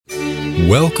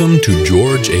Welcome to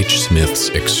George H. Smith's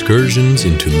Excursions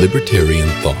into Libertarian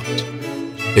Thought,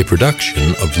 a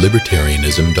production of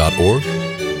libertarianism.org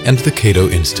and the Cato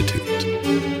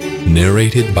Institute.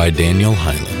 Narrated by Daniel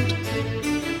Hyland.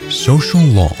 Social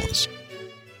Laws,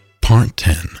 Part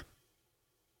 10.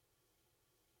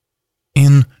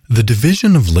 In The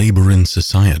Division of Labor in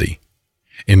Society,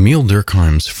 Emile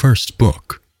Durkheim's first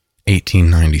book,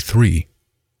 1893,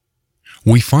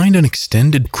 we find an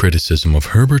extended criticism of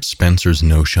Herbert Spencer's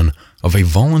notion of a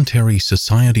voluntary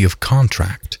society of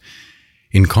contract,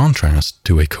 in contrast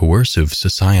to a coercive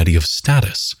society of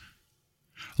status,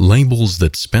 labels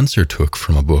that Spencer took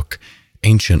from a book,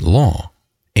 Ancient Law,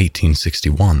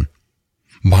 1861,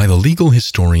 by the legal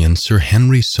historian Sir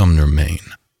Henry Sumner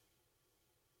Maine.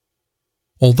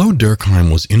 Although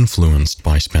Durkheim was influenced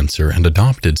by Spencer and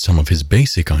adopted some of his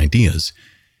basic ideas,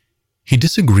 he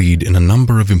disagreed in a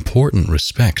number of important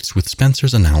respects with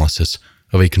Spencer's analysis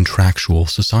of a contractual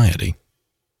society.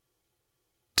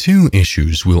 Two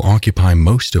issues will occupy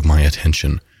most of my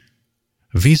attention,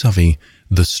 vis-à-vis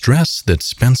the stress that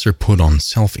Spencer put on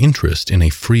self-interest in a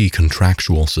free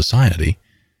contractual society,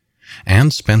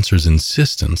 and Spencer's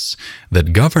insistence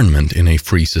that government in a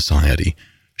free society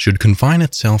should confine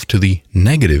itself to the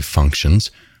negative functions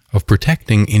of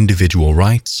protecting individual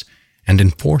rights and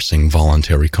enforcing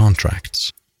voluntary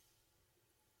contracts.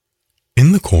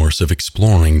 In the course of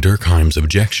exploring Durkheim's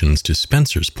objections to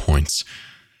Spencer's points,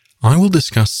 I will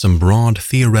discuss some broad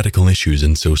theoretical issues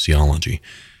in sociology,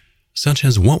 such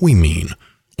as what we mean,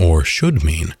 or should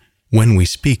mean, when we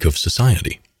speak of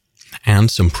society,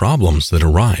 and some problems that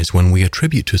arise when we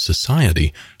attribute to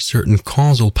society certain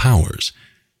causal powers,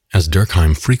 as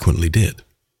Durkheim frequently did.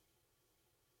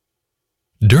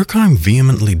 Durkheim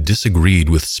vehemently disagreed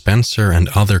with Spencer and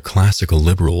other classical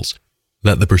liberals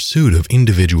that the pursuit of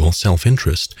individual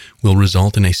self-interest will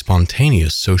result in a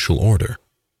spontaneous social order.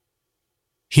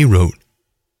 He wrote,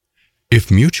 "If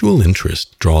mutual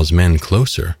interest draws men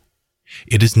closer,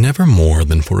 it is never more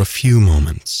than for a few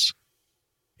moments.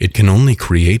 It can only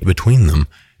create between them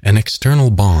an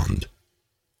external bond.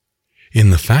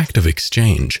 In the fact of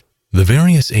exchange, the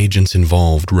various agents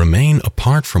involved remain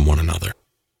apart from one another.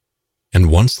 And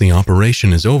once the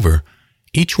operation is over,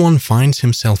 each one finds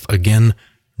himself again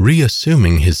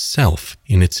reassuming his self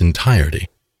in its entirety.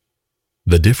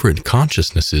 The different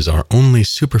consciousnesses are only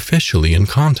superficially in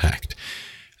contact.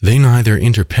 They neither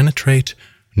interpenetrate,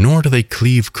 nor do they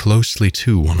cleave closely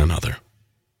to one another.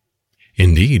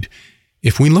 Indeed,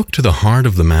 if we look to the heart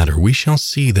of the matter, we shall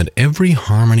see that every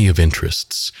harmony of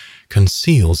interests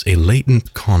conceals a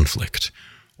latent conflict,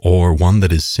 or one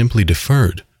that is simply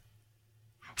deferred.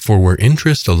 For where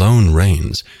interest alone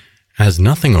reigns, as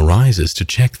nothing arises to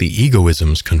check the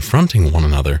egoisms confronting one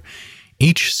another,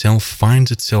 each self finds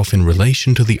itself in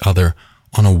relation to the other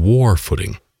on a war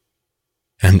footing.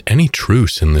 And any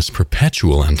truce in this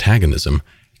perpetual antagonism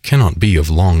cannot be of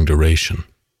long duration.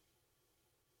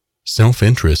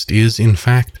 Self-interest is, in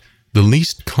fact, the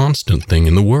least constant thing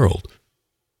in the world.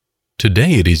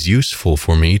 Today it is useful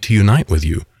for me to unite with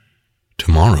you.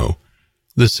 Tomorrow,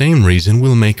 the same reason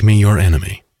will make me your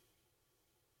enemy.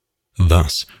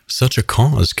 Thus, such a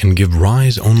cause can give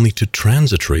rise only to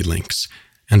transitory links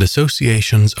and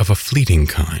associations of a fleeting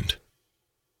kind.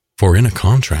 For in a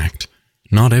contract,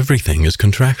 not everything is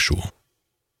contractual.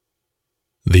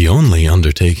 The only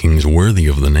undertakings worthy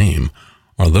of the name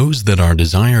are those that are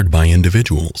desired by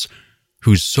individuals,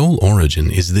 whose sole origin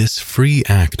is this free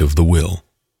act of the will.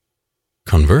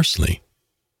 Conversely,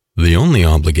 the only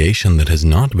obligation that has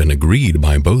not been agreed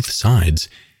by both sides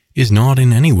is not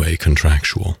in any way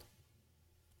contractual.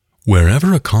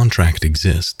 Wherever a contract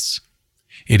exists,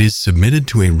 it is submitted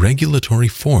to a regulatory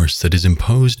force that is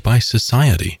imposed by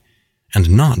society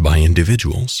and not by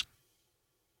individuals.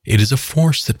 It is a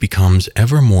force that becomes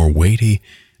ever more weighty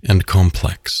and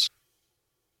complex.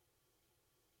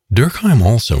 Durkheim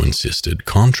also insisted,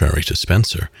 contrary to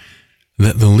Spencer,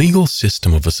 that the legal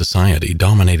system of a society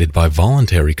dominated by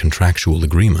voluntary contractual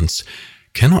agreements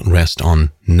cannot rest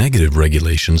on negative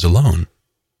regulations alone.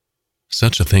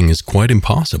 Such a thing is quite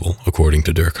impossible, according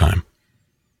to Durkheim.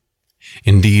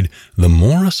 Indeed, the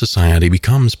more a society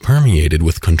becomes permeated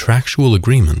with contractual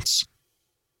agreements,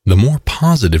 the more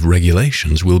positive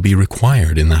regulations will be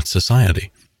required in that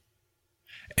society.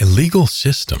 A legal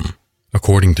system,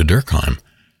 according to Durkheim,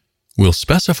 will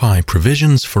specify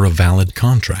provisions for a valid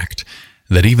contract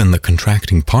that even the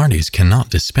contracting parties cannot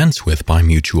dispense with by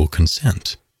mutual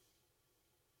consent.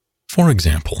 For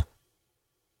example,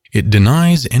 it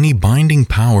denies any binding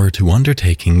power to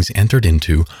undertakings entered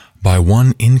into by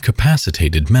one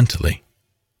incapacitated mentally,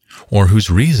 or whose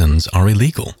reasons are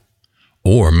illegal,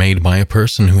 or made by a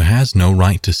person who has no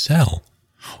right to sell,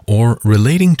 or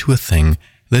relating to a thing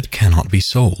that cannot be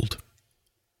sold.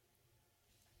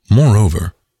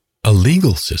 Moreover, a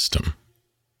legal system,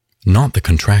 not the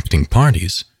contracting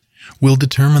parties, will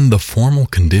determine the formal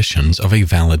conditions of a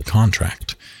valid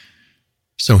contract.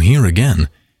 So here again,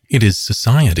 it is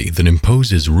society that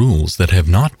imposes rules that have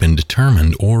not been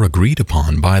determined or agreed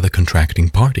upon by the contracting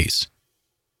parties.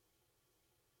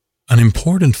 An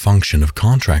important function of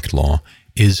contract law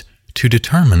is to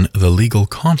determine the legal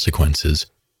consequences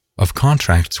of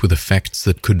contracts with effects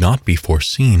that could not be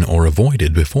foreseen or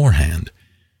avoided beforehand.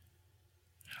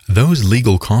 Those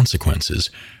legal consequences,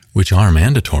 which are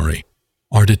mandatory,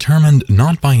 are determined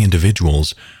not by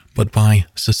individuals, but by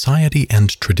society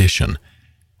and tradition,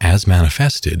 as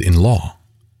manifested in law.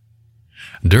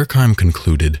 Durkheim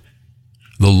concluded,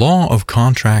 "The law of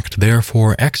contract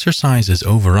therefore exercises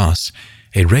over us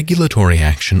a regulatory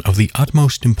action of the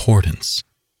utmost importance,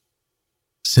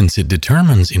 since it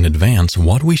determines in advance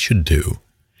what we should do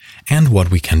and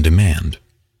what we can demand."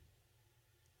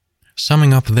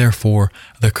 Summing up, therefore,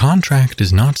 the contract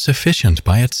is not sufficient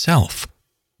by itself,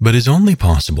 but is only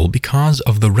possible because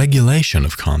of the regulation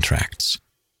of contracts,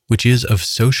 which is of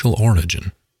social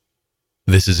origin.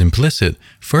 This is implicit,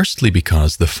 firstly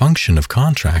because the function of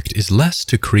contract is less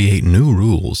to create new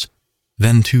rules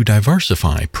than to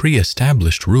diversify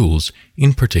pre-established rules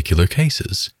in particular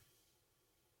cases.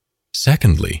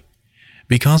 Secondly,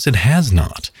 because it has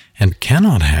not and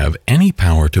cannot have any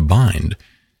power to bind,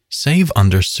 save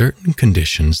under certain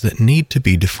conditions that need to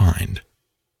be defined.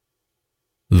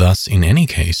 Thus, in any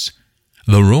case,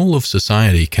 the role of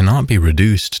society cannot be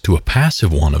reduced to a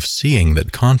passive one of seeing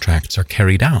that contracts are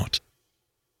carried out.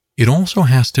 It also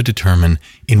has to determine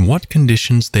in what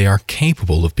conditions they are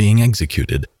capable of being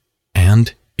executed,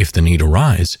 and, if the need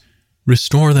arise,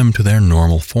 restore them to their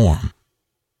normal form.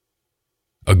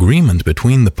 Agreement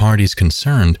between the parties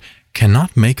concerned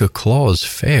cannot make a clause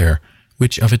fair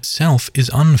which of itself is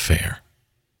unfair.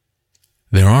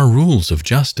 There are rules of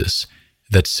justice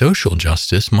that social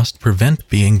justice must prevent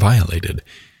being violated,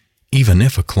 even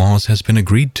if a clause has been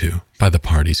agreed to by the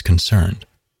parties concerned.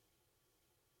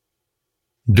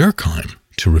 Durkheim,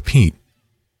 to repeat,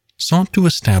 sought to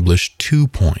establish 2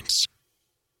 points.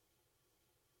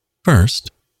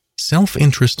 First,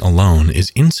 self-interest alone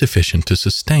is insufficient to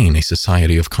sustain a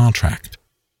society of contract,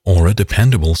 or a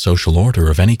dependable social order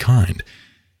of any kind,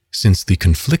 since the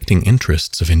conflicting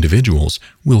interests of individuals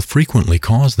will frequently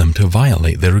cause them to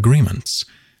violate their agreements.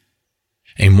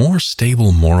 A more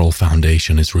stable moral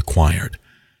foundation is required,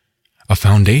 a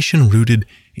foundation rooted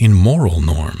in moral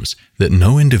norms that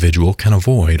no individual can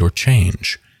avoid or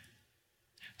change.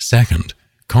 Second,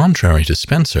 contrary to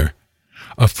Spencer,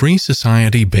 a free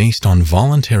society based on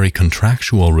voluntary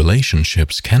contractual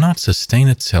relationships cannot sustain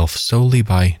itself solely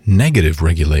by negative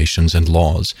regulations and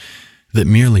laws that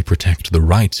merely protect the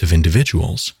rights of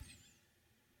individuals.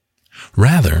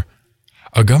 Rather,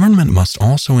 a government must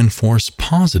also enforce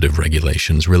positive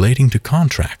regulations relating to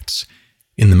contracts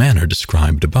in the manner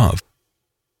described above.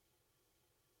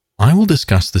 I will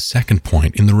discuss the second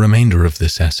point in the remainder of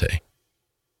this essay.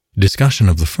 Discussion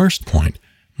of the first point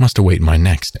must await my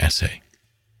next essay.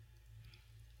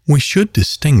 We should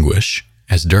distinguish,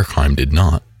 as Durkheim did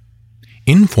not,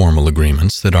 informal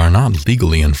agreements that are not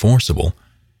legally enforceable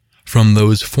from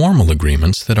those formal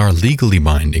agreements that are legally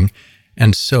binding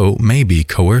and so may be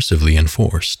coercively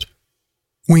enforced.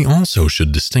 We also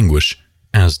should distinguish,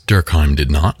 as Durkheim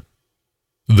did not,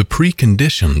 the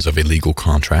preconditions of a legal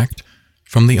contract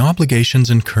from the obligations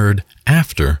incurred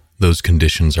after those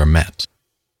conditions are met.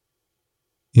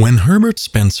 When Herbert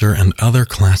Spencer and other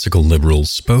classical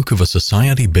liberals spoke of a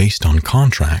society based on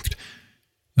contract,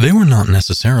 they were not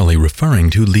necessarily referring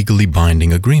to legally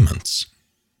binding agreements.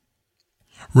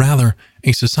 Rather,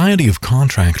 a society of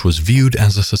contract was viewed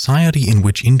as a society in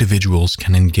which individuals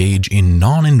can engage in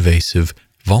non-invasive,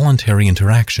 voluntary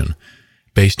interaction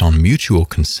based on mutual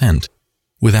consent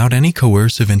without any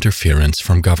coercive interference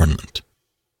from government.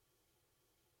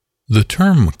 The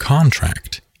term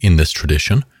contract, in this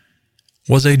tradition,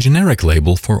 was a generic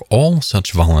label for all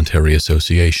such voluntary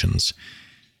associations.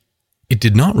 It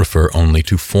did not refer only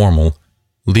to formal,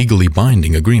 legally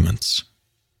binding agreements.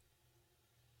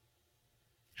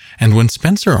 And when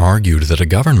Spencer argued that a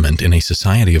government in a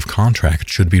society of contract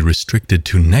should be restricted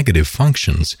to negative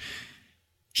functions,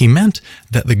 he meant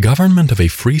that the government of a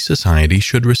free society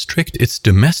should restrict its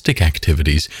domestic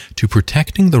activities to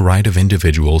protecting the right of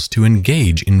individuals to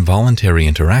engage in voluntary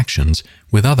interactions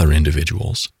with other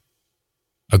individuals.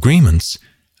 Agreements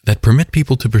that permit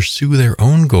people to pursue their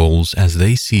own goals as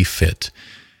they see fit,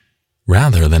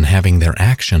 rather than having their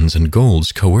actions and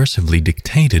goals coercively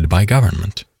dictated by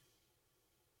government.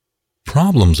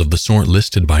 Problems of the sort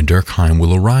listed by Durkheim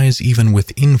will arise even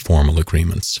with informal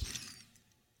agreements.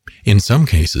 In some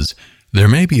cases, there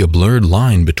may be a blurred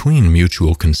line between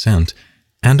mutual consent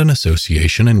and an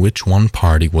association in which one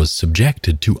party was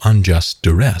subjected to unjust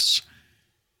duress.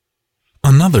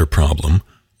 Another problem,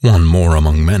 one more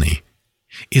among many,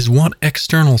 is what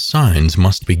external signs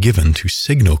must be given to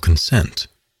signal consent.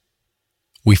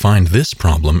 We find this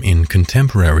problem in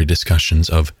contemporary discussions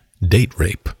of date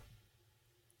rape.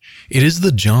 It is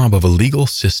the job of a legal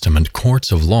system and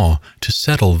courts of law to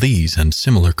settle these and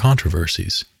similar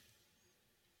controversies.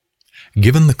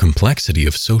 Given the complexity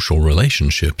of social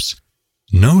relationships,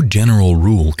 no general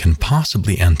rule can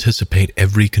possibly anticipate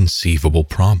every conceivable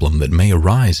problem that may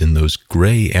arise in those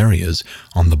gray areas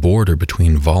on the border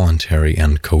between voluntary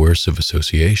and coercive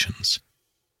associations.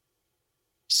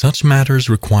 Such matters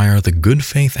require the good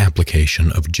faith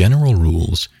application of general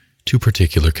rules to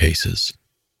particular cases.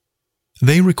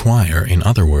 They require, in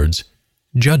other words,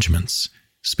 judgments,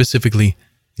 specifically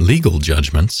legal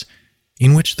judgments,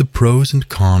 in which the pros and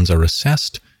cons are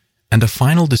assessed and a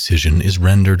final decision is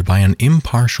rendered by an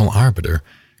impartial arbiter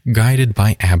guided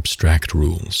by abstract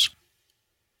rules.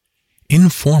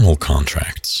 Informal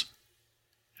contracts.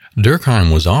 Durkheim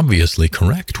was obviously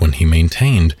correct when he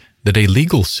maintained that a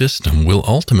legal system will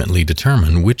ultimately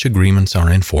determine which agreements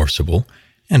are enforceable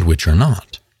and which are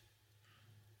not.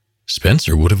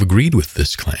 Spencer would have agreed with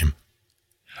this claim,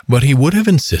 but he would have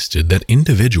insisted that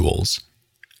individuals,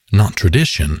 not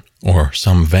tradition or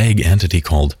some vague entity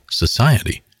called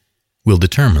society, will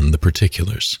determine the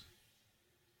particulars.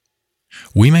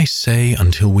 We may say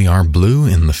until we are blue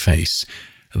in the face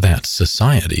that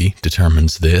society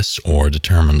determines this or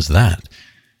determines that,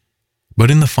 but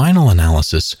in the final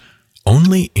analysis,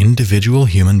 only individual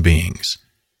human beings,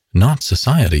 not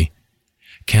society,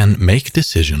 can make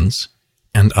decisions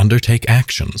and undertake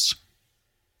actions.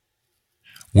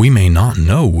 We may not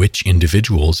know which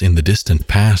individuals in the distant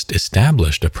past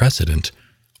established a precedent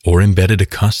or embedded a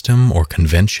custom or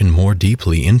convention more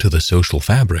deeply into the social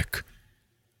fabric.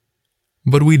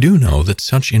 But we do know that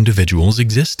such individuals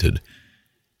existed,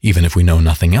 even if we know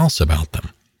nothing else about them.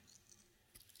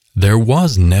 There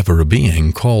was never a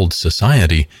being called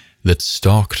society that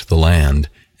stalked the land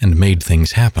and made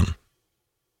things happen.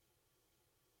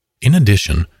 In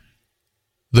addition,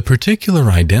 the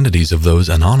particular identities of those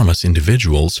anonymous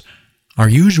individuals are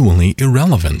usually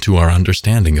irrelevant to our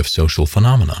understanding of social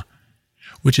phenomena,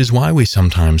 which is why we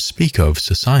sometimes speak of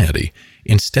society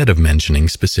instead of mentioning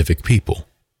specific people.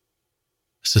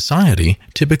 Society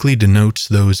typically denotes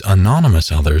those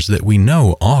anonymous others that we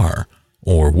know are,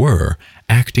 or were,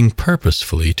 acting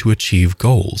purposefully to achieve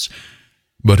goals,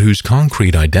 but whose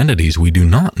concrete identities we do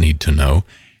not need to know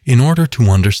in order to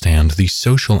understand the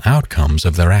social outcomes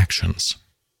of their actions.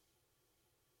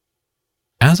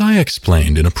 As I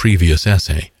explained in a previous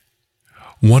essay,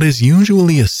 what is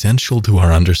usually essential to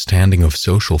our understanding of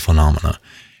social phenomena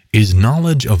is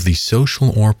knowledge of the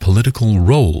social or political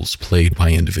roles played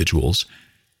by individuals,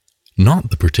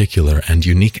 not the particular and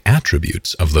unique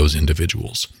attributes of those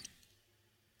individuals.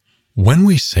 When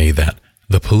we say that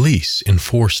the police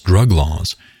enforce drug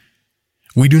laws,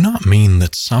 we do not mean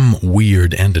that some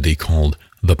weird entity called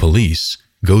the police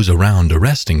goes around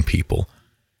arresting people.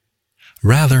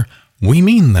 Rather, we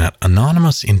mean that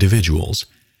anonymous individuals,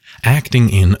 acting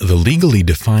in the legally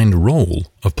defined role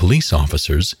of police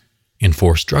officers,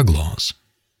 enforce drug laws.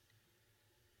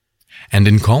 And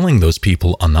in calling those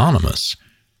people anonymous,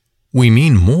 we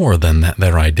mean more than that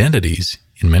their identities,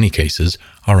 in many cases,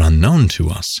 are unknown to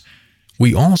us.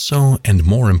 We also, and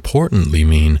more importantly,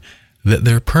 mean that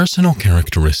their personal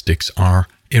characteristics are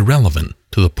irrelevant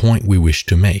to the point we wish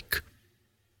to make.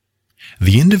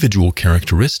 The individual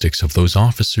characteristics of those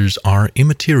officers are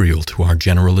immaterial to our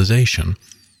generalization.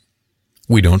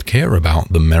 We don't care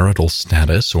about the marital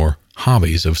status or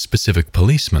hobbies of specific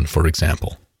policemen, for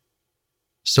example.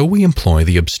 So we employ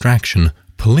the abstraction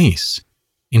police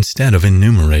instead of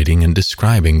enumerating and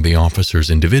describing the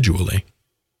officers individually.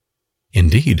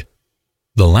 Indeed,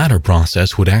 the latter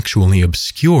process would actually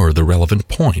obscure the relevant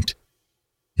point,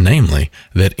 namely,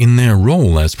 that in their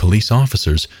role as police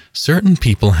officers, certain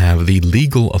people have the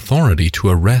legal authority to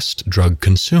arrest drug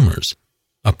consumers,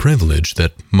 a privilege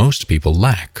that most people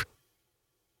lack.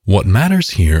 What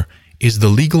matters here is the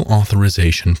legal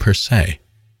authorization per se,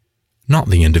 not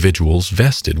the individuals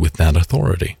vested with that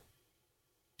authority.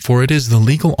 For it is the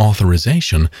legal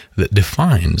authorization that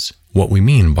defines what we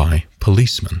mean by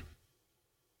policeman.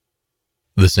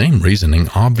 The same reasoning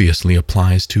obviously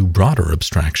applies to broader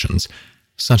abstractions,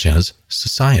 such as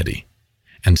society,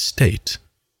 and state.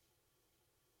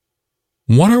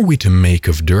 What are we to make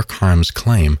of Durkheim's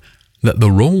claim that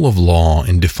the role of law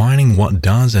in defining what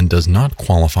does and does not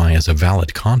qualify as a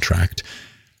valid contract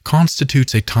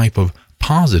constitutes a type of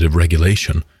positive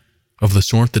regulation of the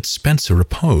sort that Spencer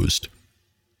opposed?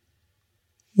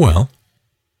 Well,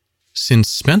 since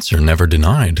Spencer never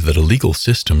denied that a legal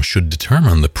system should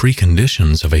determine the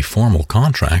preconditions of a formal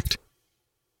contract,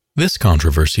 this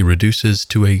controversy reduces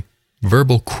to a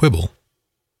verbal quibble.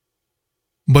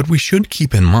 But we should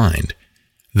keep in mind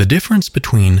the difference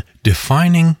between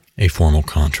defining a formal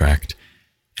contract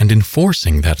and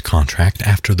enforcing that contract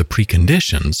after the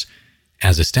preconditions,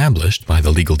 as established by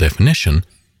the legal definition,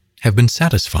 have been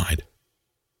satisfied.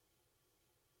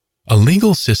 A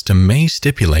legal system may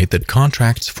stipulate that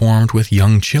contracts formed with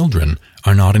young children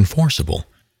are not enforceable.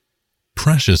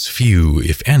 Precious few,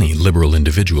 if any, liberal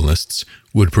individualists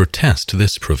would protest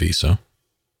this proviso.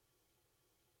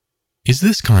 Is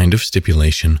this kind of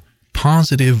stipulation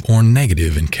positive or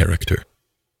negative in character?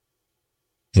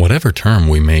 Whatever term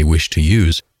we may wish to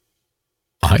use,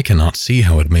 I cannot see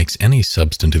how it makes any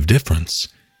substantive difference.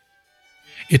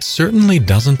 It certainly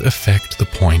doesn't affect the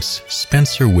points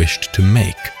Spencer wished to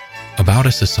make about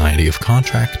a society of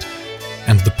contract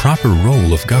and the proper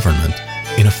role of government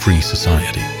in a free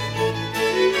society.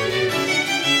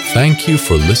 Thank you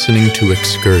for listening to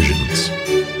Excursions.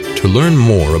 To learn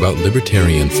more about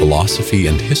libertarian philosophy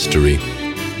and history,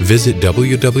 visit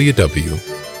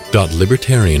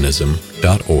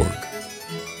www.libertarianism.org.